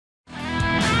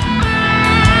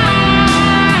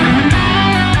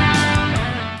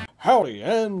Howdy,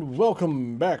 and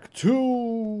welcome back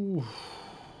to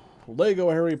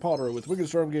Lego Harry Potter with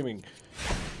Wickedstorm Gaming.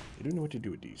 I don't know what to do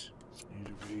with these.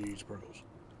 These sparkles.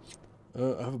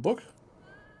 I have a book?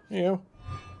 There you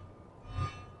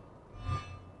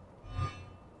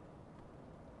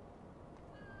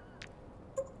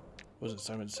go. Was it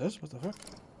Simon Says? What the fuck?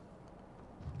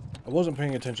 I wasn't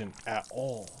paying attention at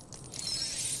all.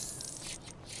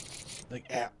 Like,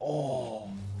 at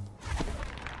all.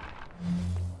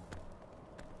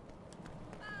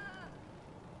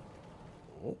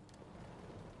 Oh.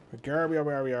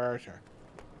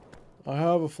 I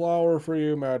have a flower for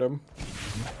you, madam.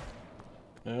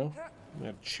 No? I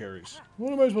have cherries.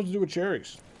 What am I supposed to do with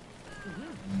cherries?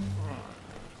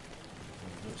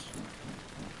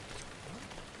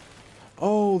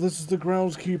 Oh, this is the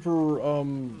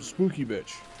groundskeeper, spooky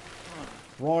bitch.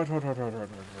 Right.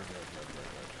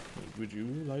 Would you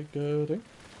like a thing?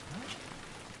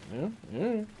 Yeah,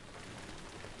 yeah.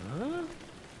 Huh?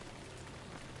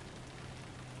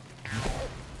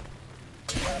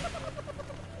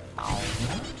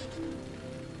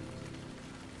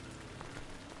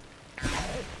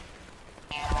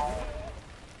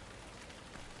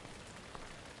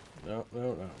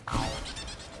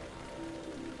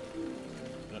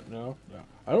 No.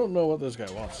 I don't know what this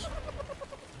guy wants.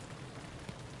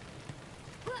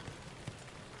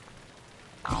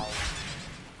 Huh?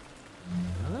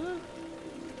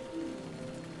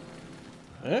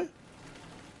 Eh?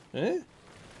 Eh?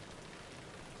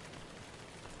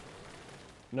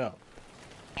 No.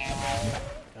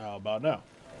 How about now?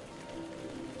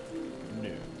 No.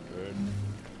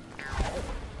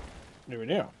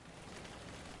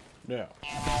 No. No. No.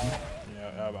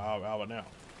 How about now?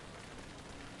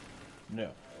 No.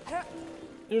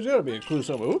 There's gotta be a clue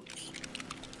somewhere. Oops.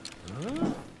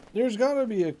 Huh? There's gotta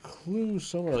be a clue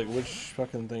somewhere, like which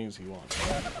fucking things he wants.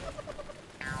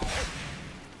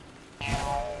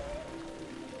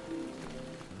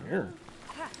 Here.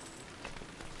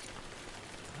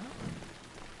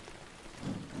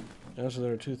 Yeah, so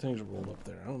there are two things rolled up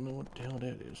there. I don't know what the hell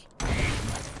that is.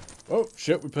 Oh,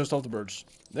 shit, we pissed off the birds.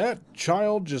 That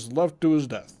child just left to his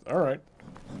death. Alright.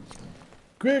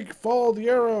 Quick, follow the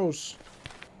arrows!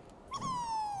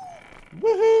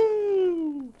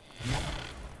 Woohoo!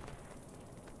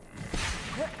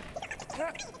 What the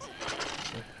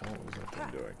hell was that thing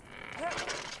doing?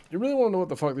 You really want to know what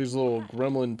the fuck these little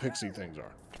gremlin pixie things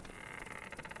are?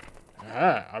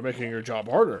 Ah, I'm making your job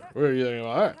harder. What are you thinking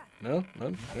about that? No?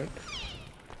 None? Yeah.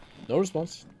 No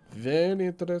response. Very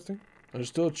interesting. There's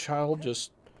still a child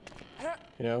just,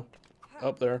 you know,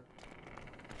 up there.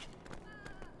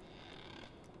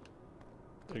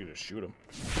 I can just shoot him.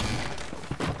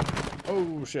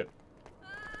 Oh, shit.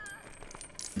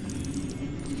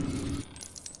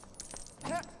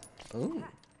 Oh.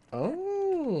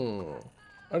 Oh.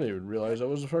 I didn't even realize that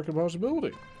was a fucking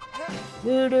possibility.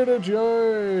 We did it,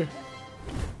 yay!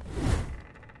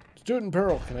 Student in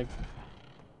peril. Can I...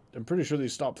 I'm pretty sure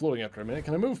these stop floating after a minute.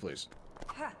 Can I move, please?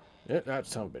 Yeah, that's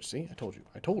son of a bitch. See? I told you.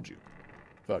 I told you.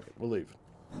 Fuck it. We're leaving.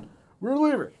 We're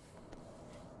leaving.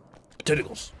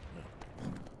 Tentacles.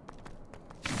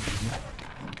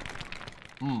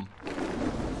 Hmm.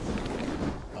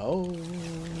 Oh.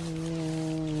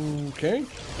 Okay.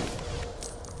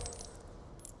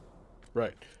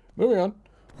 Right. Moving on.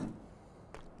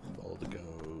 Follow the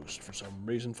ghost. For some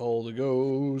reason, follow the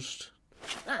ghost.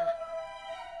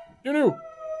 You're new.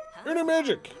 You're new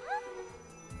magic.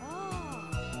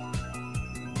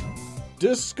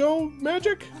 Disco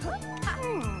magic?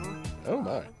 Oh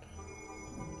my.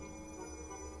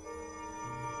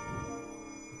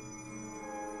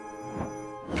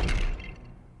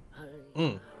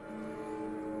 What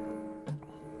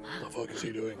the fuck is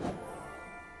he doing?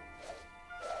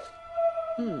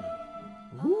 Ooh.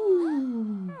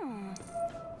 Ooh.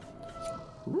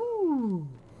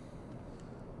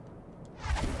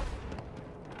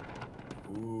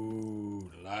 Ooh,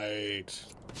 light.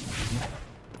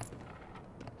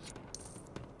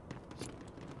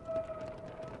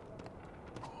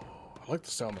 I like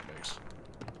the sound that makes.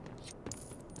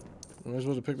 Am I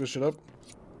supposed to pick this shit up?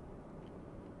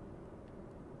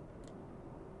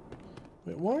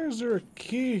 Wait, why is there a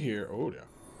key here? Oh, yeah.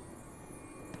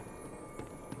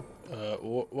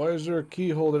 Why is there a key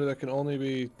holder that can only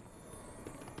be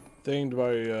thinged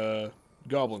by,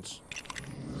 goblins?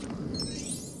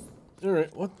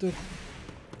 Alright, what the...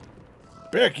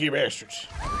 Back, you bastards!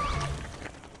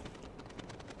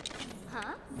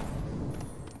 Huh?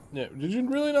 Yeah, did you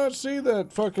really not see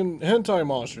that fucking hentai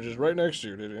monster just right next to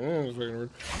you, did you? That's fucking rude.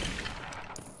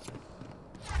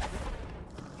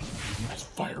 Just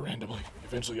fire randomly.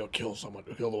 Eventually you'll kill someone.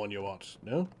 Kill the one you want.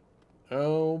 No?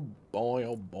 Oh boy,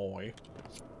 oh boy.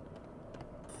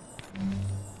 Okay,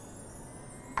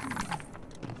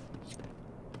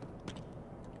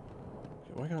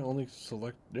 why can I only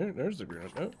select... There's the green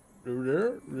one. Oh,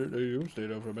 there you stay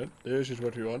down for a minute. This is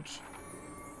what he wants.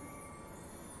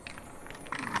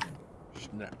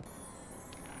 Snap.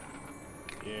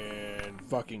 And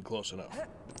fucking close enough.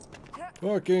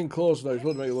 Fucking close enough. You're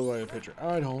supposed to make it look like a picture.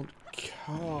 I don't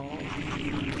care.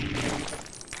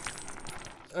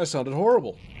 That sounded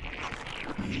horrible.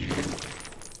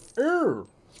 Err.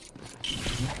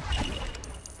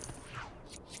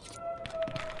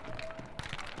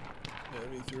 Let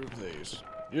me through, please.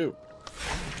 You.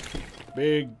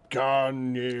 Big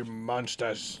gun, you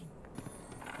monsters.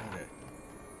 Okay.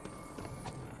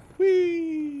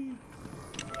 Whee!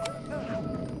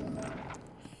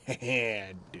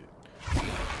 Hehe, dude.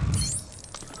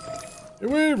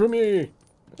 Away from me!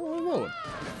 Oh, another one.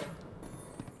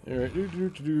 Alright,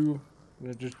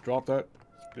 Gonna just drop that.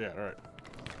 Yeah, alright.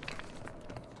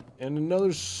 And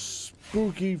another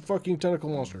spooky fucking tentacle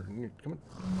monster. Come on.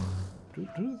 Do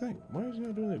the thing. Why is he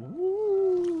not doing that?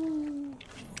 Woo!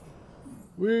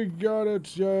 We got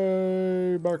it!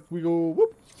 Yay! Back we go.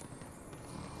 Whoop!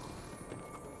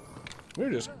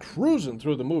 We're just cruising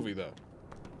through the movie, though.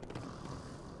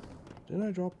 Didn't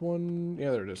I drop one?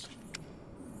 Yeah, there it is.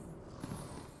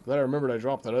 Glad I remembered I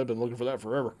dropped that. I've been looking for that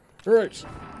forever. Alright.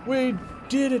 We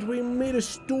did it! We made a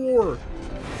store!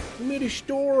 We made a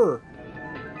store!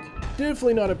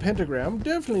 Definitely not a pentagram.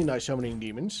 Definitely not summoning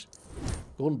demons.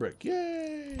 Golden brick.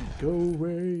 Yay! Go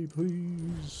away,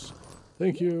 please.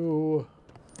 Thank you.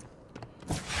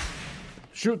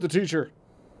 Shoot the teacher.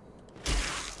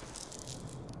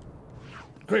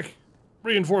 Quick!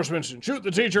 Reinforcements and shoot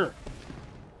the teacher!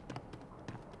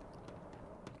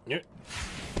 Yeah.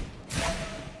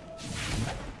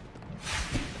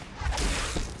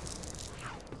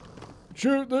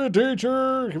 Shoot the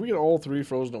teacher! Can we get all three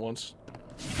frozen at once?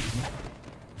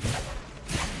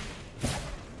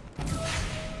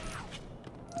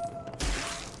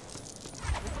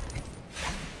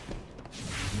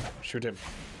 Shoot him.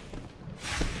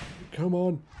 Come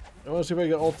on. I want to see if I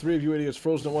can get all three of you idiots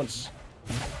frozen at once.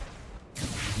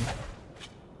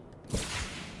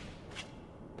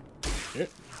 Yep.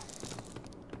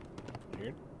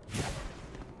 Yep.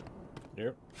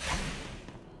 Yep.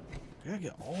 I gotta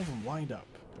get all of them lined up.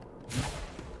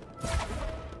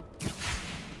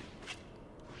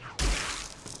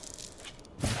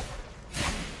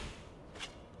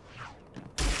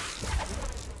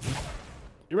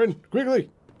 You're in! Quickly!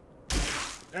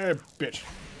 Eh, bitch.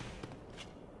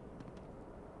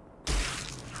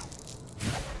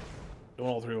 Don't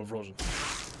all three of them frozen.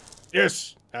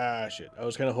 Yes! Ah, shit. I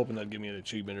was kind of hoping that'd give me an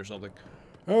achievement or something.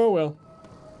 Oh, well.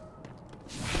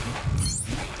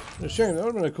 A shame. That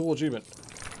would have been a cool achievement.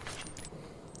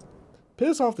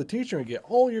 Piss off the teacher and get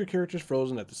all your characters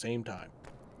frozen at the same time.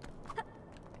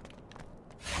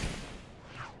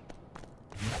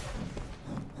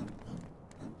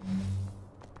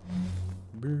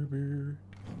 Brr, brr.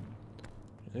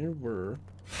 There were.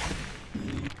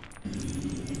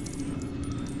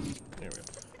 There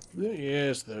we go.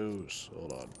 Yes, those.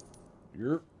 Hold on.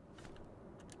 You're.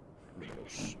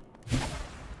 Those.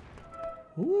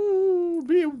 Ooh,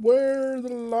 beware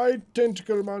the light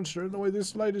tentacle monster. The way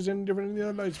this light is any different than the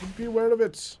other lights, but beware of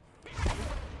it.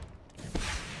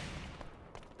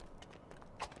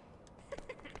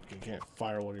 You can't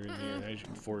fire while you're in here. That's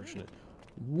unfortunate.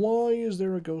 Why is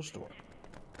there a ghost door?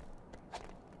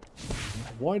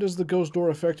 Why does the ghost door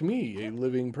affect me, a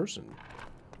living person?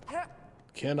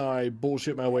 Can I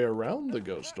bullshit my way around the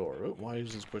ghost door? Oh, why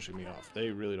is this pushing me off?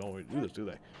 They really don't want to do this, do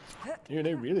they? Yeah,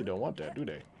 they really don't want that, do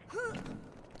they?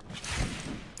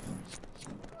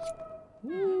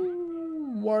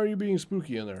 Ooh, why are you being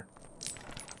spooky in there?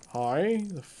 Hi?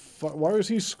 The why is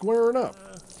he squaring up?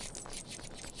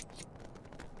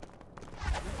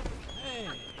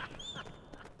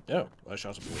 Oh, I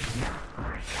shot some people.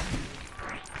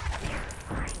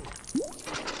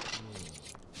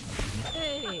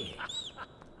 Hey.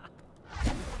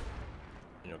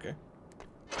 You okay?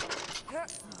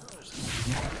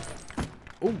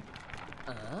 Oh.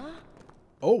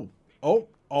 Oh. Oh.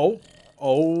 Oh.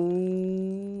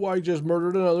 Oh. I just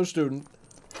murdered another student.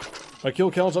 My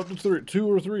kill count's up to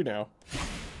 2 or 3 now.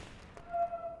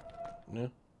 Yeah.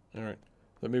 Alright.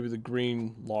 But maybe the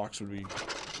green locks would be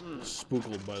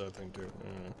spooked by that thing too.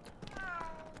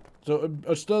 So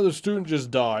another student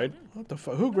just died. What the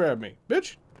fuck? Who grabbed me?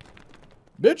 Bitch?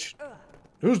 Bitch?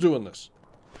 Who's doing this?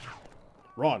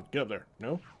 Ron, get up there.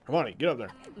 No? Hermione, get up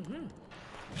there.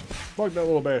 Fuck that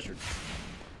little bastard.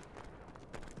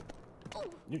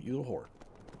 You little whore.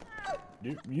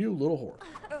 You little whore.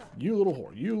 You little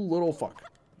whore. You little fuck.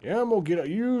 Yeah, I'm gonna get out.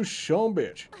 You shum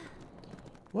bitch.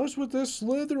 What's with this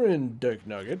Slytherin dick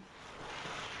nugget?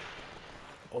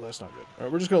 Oh, that's not good.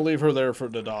 Alright, we're just gonna leave her there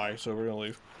to die, so we're gonna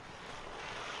leave.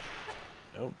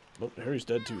 Nope. Nope, Harry's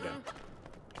dead too now.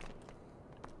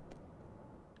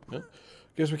 Nope.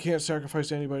 Guess we can't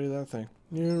sacrifice anybody to that thing.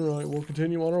 Yeah, right. We'll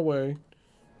continue on our way.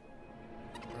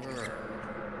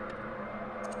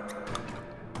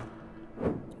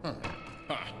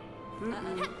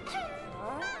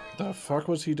 The fuck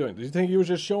was he doing? Did you think he was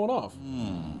just showing off?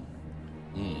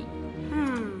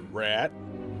 Rat.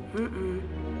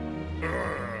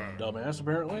 Dumbass,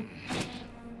 apparently.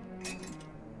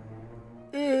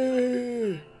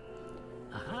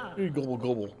 Gobble,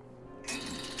 gobble.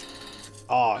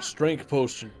 Ah, strength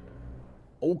potion.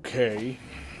 Okay.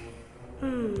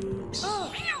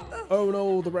 Oh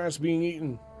no, the rat's being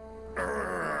eaten.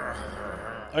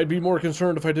 I'd be more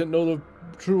concerned if I didn't know the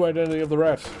true identity of the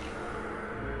rat.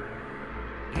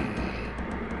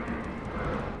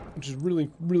 Which is really,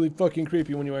 really fucking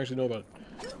creepy when you actually know about it.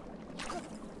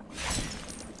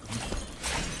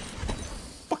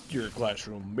 Fuck your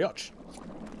classroom, bitch.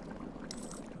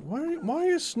 Why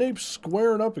is Snape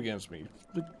squaring up against me?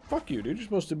 Like, fuck you, dude. You're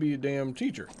supposed to be a damn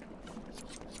teacher.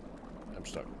 I'm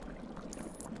stuck.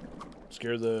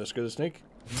 Scare the snake?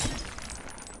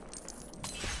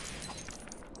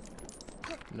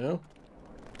 No?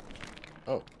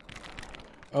 Oh.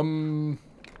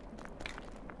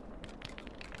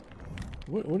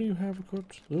 What do you have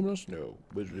equipped? Luminous? No.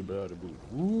 Wizardly blood.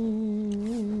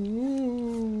 Ooh.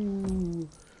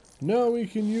 Now we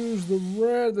can use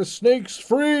the snake's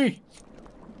free!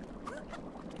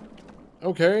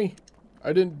 Okay.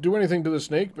 I didn't do anything to the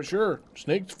snake, but sure.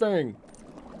 Snake's fang.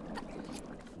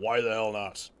 Why the hell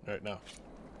not? Alright, now.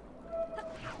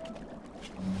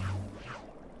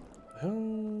 How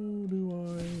do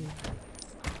I...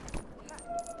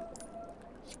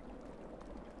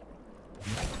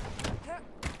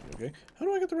 Okay. How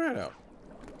do I get the rat out?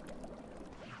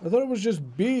 I thought it was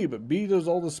just B, but B does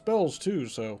all the spells too,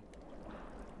 so...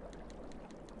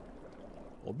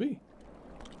 Well, B.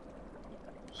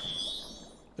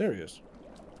 There he is.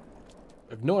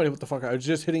 I have no idea what the fuck. I was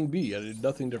just hitting B. I did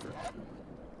nothing different.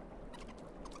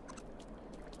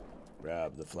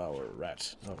 Grab the flower,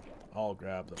 rat. Oh, I'll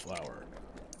grab the flower.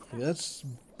 Yeah, that's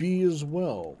B as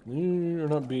well. Or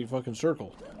not B, fucking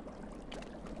circle.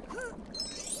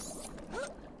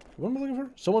 What am I looking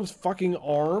for? Someone's fucking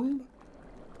arm?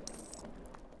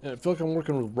 And I feel like I'm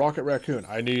working with Rocket Raccoon.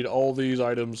 I need all these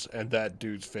items and that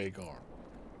dude's fake arm.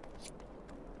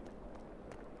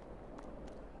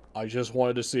 I just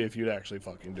wanted to see if you'd actually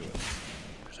fucking do it.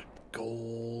 There's a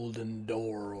golden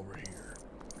door over here.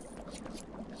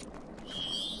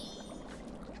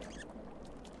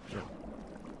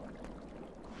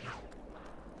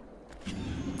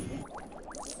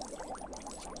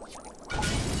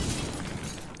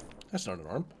 That's not an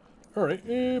arm.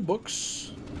 Alright,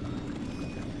 books.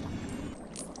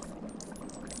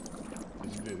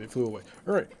 They flew away.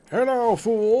 Alright, hello,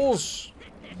 fools!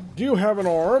 Do you have an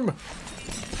arm?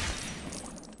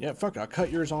 Yeah, fuck, I'll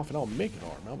cut yours off and I'll make an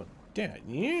arm. I'm a dad.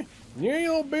 Yeah? Yeah, you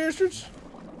little bastards?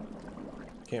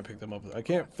 Can't pick them up. I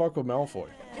can't fuck with Malfoy.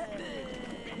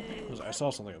 I saw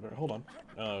something up there. Hold on.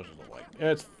 Oh, it was just a light.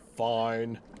 It's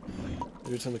fine.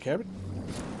 Maybe it's in the cabinet?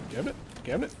 Cabinet?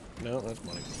 Cabinet? No, that's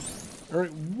money.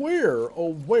 Alright, where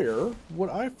would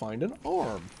I find an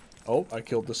arm? Oh, I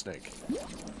killed the snake.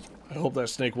 I hope that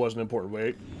snake wasn't important.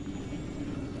 Wait.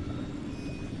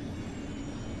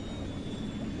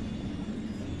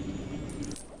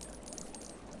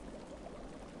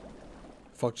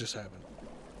 Fuck just happened?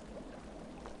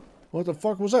 What the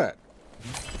fuck was that?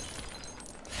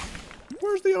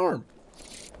 Where's the arm?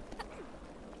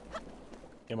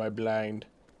 Am I blind?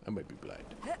 I might be blind.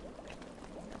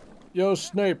 Yo,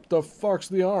 Snape, the fuck's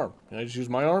the arm? Can I just use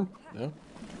my arm? No?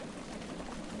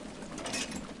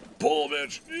 Pull,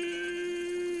 bitch!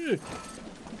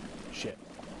 Shit.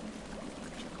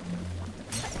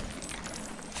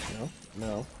 No,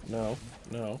 no, no,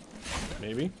 no.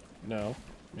 Maybe? No.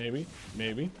 Maybe?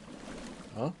 Maybe?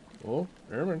 Huh? Oh,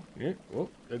 never mind. Yeah. Oh,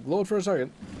 it glowed for a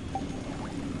second.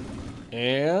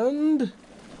 And...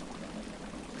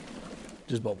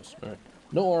 just bubbles. Alright.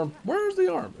 No arm. Where's the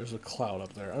arm? There's a cloud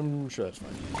up there. I'm sure that's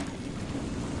fine.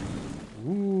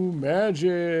 Ooh,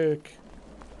 magic.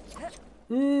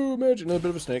 Ooh, magic. Another bit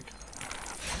of a snake.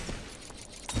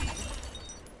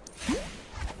 I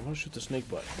want to shoot the snake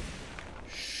butt.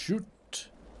 Shoot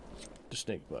the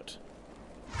snake butt.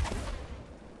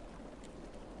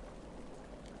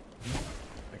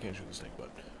 I can't shoot the snake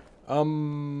butt.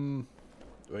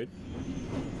 Wait.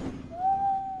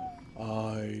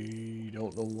 I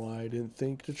don't know why I didn't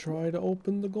think to try to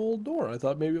open the gold door. I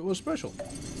thought maybe it was special.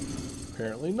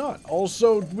 Apparently not.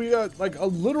 Also, we got like a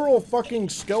literal fucking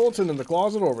skeleton in the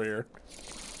closet over here.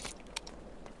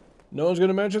 No one's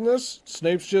gonna mention this?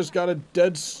 Snape's just got a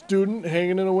dead student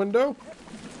hanging in a window?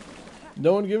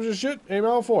 No one gives a shit? Hey,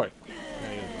 Malfoy.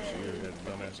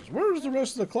 Where's the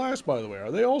rest of the class, by the way?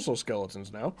 Are they also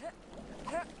skeletons now?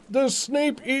 Does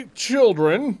Snape eat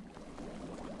children?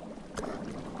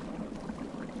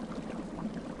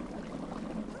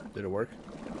 Did it work?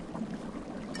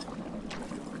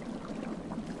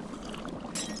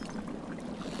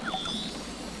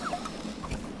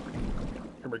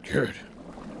 Oh my god.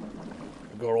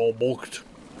 I got all bulked.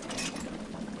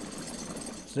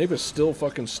 Snape is still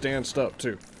fucking stanced up,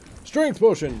 too. Strength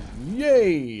potion!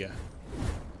 Yay!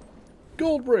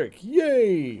 Gold brick!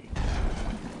 Yay!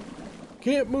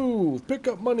 Can't move! Pick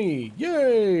up money!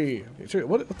 Yay!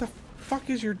 What the fuck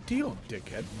is your deal,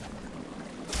 dickhead?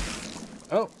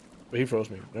 Oh, he froze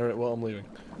me. Alright, well, I'm leaving.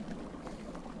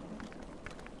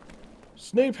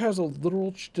 Snape has a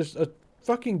literal, just a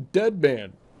fucking dead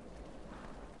man.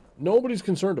 Nobody's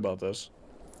concerned about this.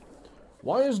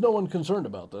 Why is no one concerned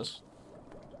about this?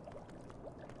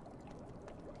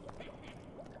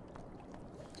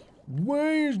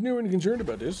 Why is no one concerned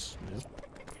about this? Yeah.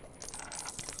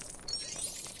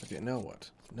 Okay, now what?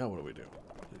 Now what do we do?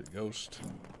 The ghost.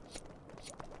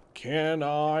 Can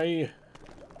I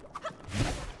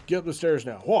get up the stairs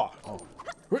now? Wah! Oh.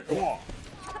 Wah!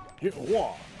 Yeah,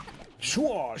 wah!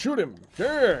 Shwa! Shoot him!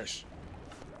 Yes!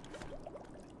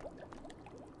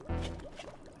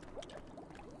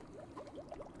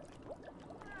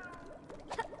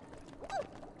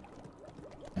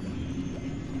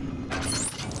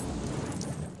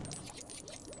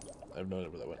 I have no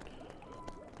idea where that went.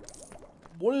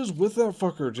 What is with that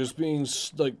fucker just being,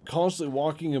 like, constantly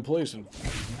walking in place and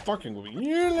fucking with me?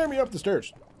 You let me up the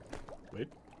stairs. Wait.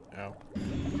 Ow.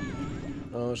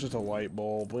 Oh, it's just a light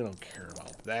bulb. We don't care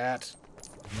about that.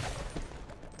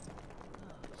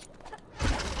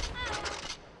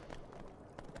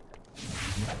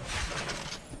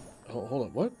 Oh, hold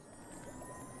on. What?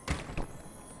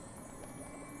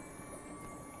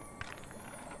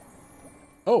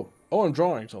 Oh. Oh, I'm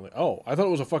drawing something. Oh, I thought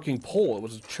it was a fucking pole. It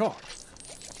was a chalk.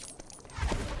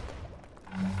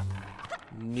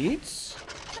 Neat.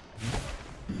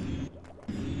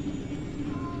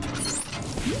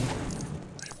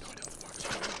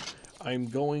 I'm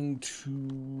going to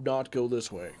not go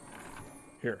this way.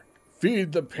 Here.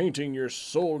 Feed the painting your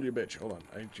soul, you bitch. Hold on.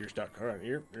 You're stuck. All right.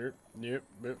 Here. Yep.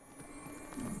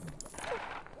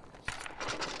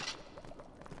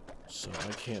 So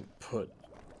I can't put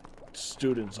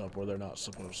students up where they're not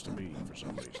supposed to be for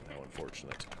some reason. How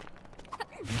unfortunate.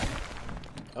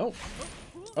 Oh.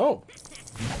 Oh.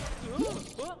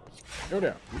 Go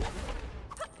down.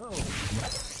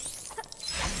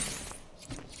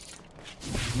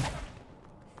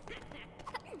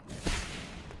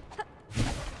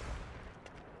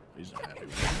 He's not happy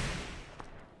with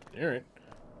it. Alright.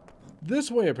 This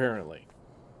way, apparently.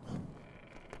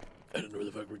 I don't know where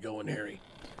the fuck we're going, Harry.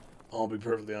 I'll be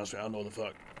perfectly honest with you, I don't know the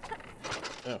fuck.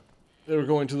 Oh. They were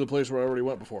going to the place where I already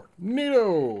went before.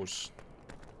 Neatos!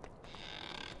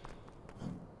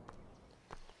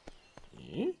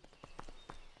 Yeah?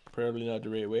 Probably not the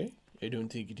right way. I don't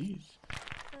think it is. I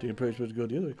think I'm probably supposed to go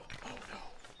the other way. Oh no.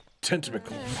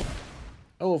 Tentacles.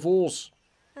 Elephants.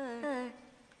 The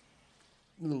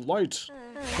light.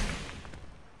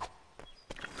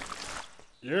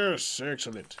 Yes,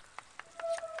 excellent.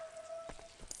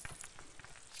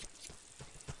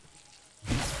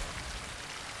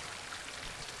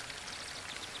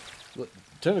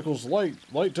 Tentacles, light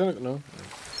tentacle, no.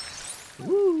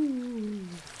 Woo!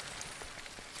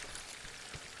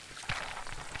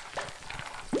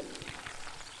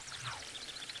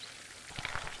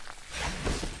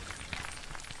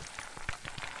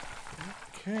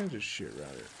 What kind of shit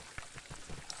around here?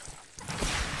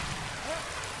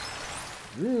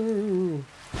 Ooh.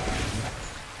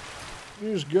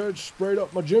 These guys sprayed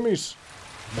up my jimmies.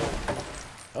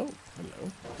 Oh, hello.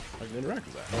 I can interact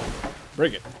with that.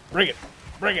 Break it. Break it.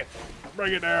 Break it.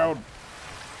 Break it down.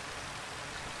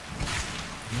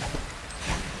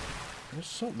 There's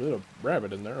something, there's a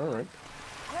rabbit in there. All right.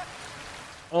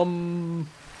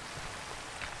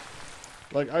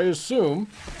 Like, I assume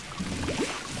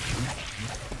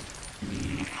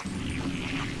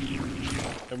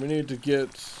and we need to get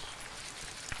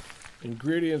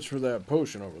ingredients for that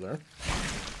potion over there.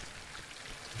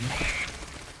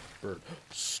 Bird.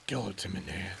 Skeleton in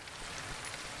there.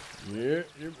 Yeah,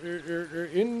 you're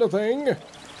in the thing. Right,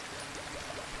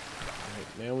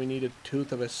 Now we need a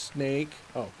tooth of a snake.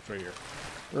 Oh, it's right here.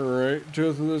 Alright,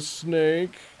 tooth of the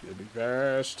snake. It'll be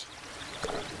fast.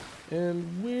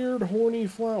 And weird horny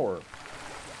flower.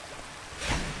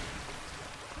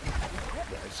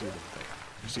 Yeah, I see the thing.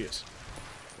 You see it.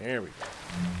 There we go.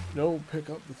 No, pick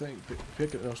up the thing.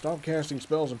 Pick it. No, stop casting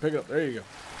spells and pick it up. There you go.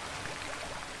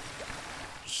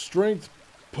 Strength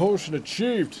potion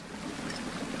achieved.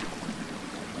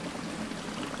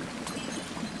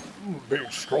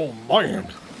 Big strong man.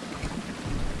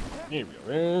 There we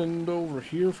go. And over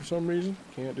here for some reason.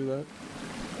 Can't do that.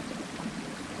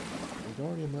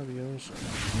 Guardian Leviosa.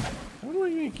 How do I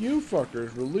make you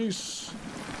fuckers release?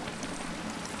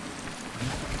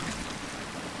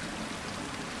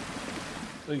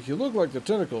 Like, you look like the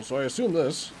tentacle, so I assume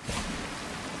this.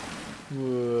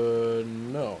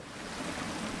 No.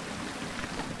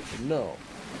 No.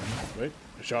 Wait,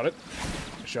 I shot it.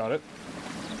 I shot it.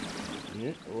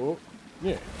 Yeah. Oh,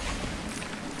 yeah.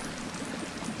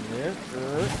 Yeah.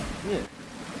 Yeah.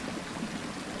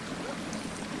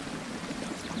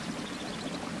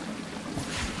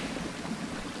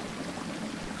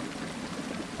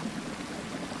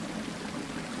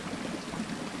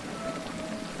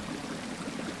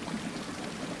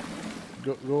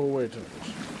 Go away,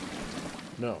 tentacles.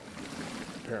 No.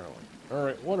 Apparently.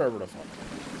 Alright, whatever the fuck.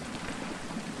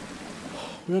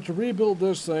 We have to rebuild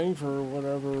this thing for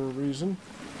whatever reason.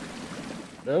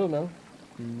 I don't know.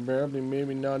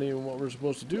 Maybe not even what we're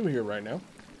supposed to do here right now.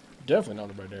 Definitely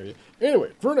not the right area.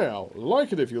 Anyway, for now,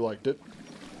 like it if you liked it.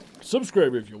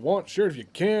 Subscribe if you want, share if you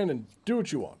can, and do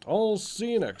what you want. I'll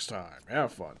see you next time.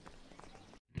 Have fun.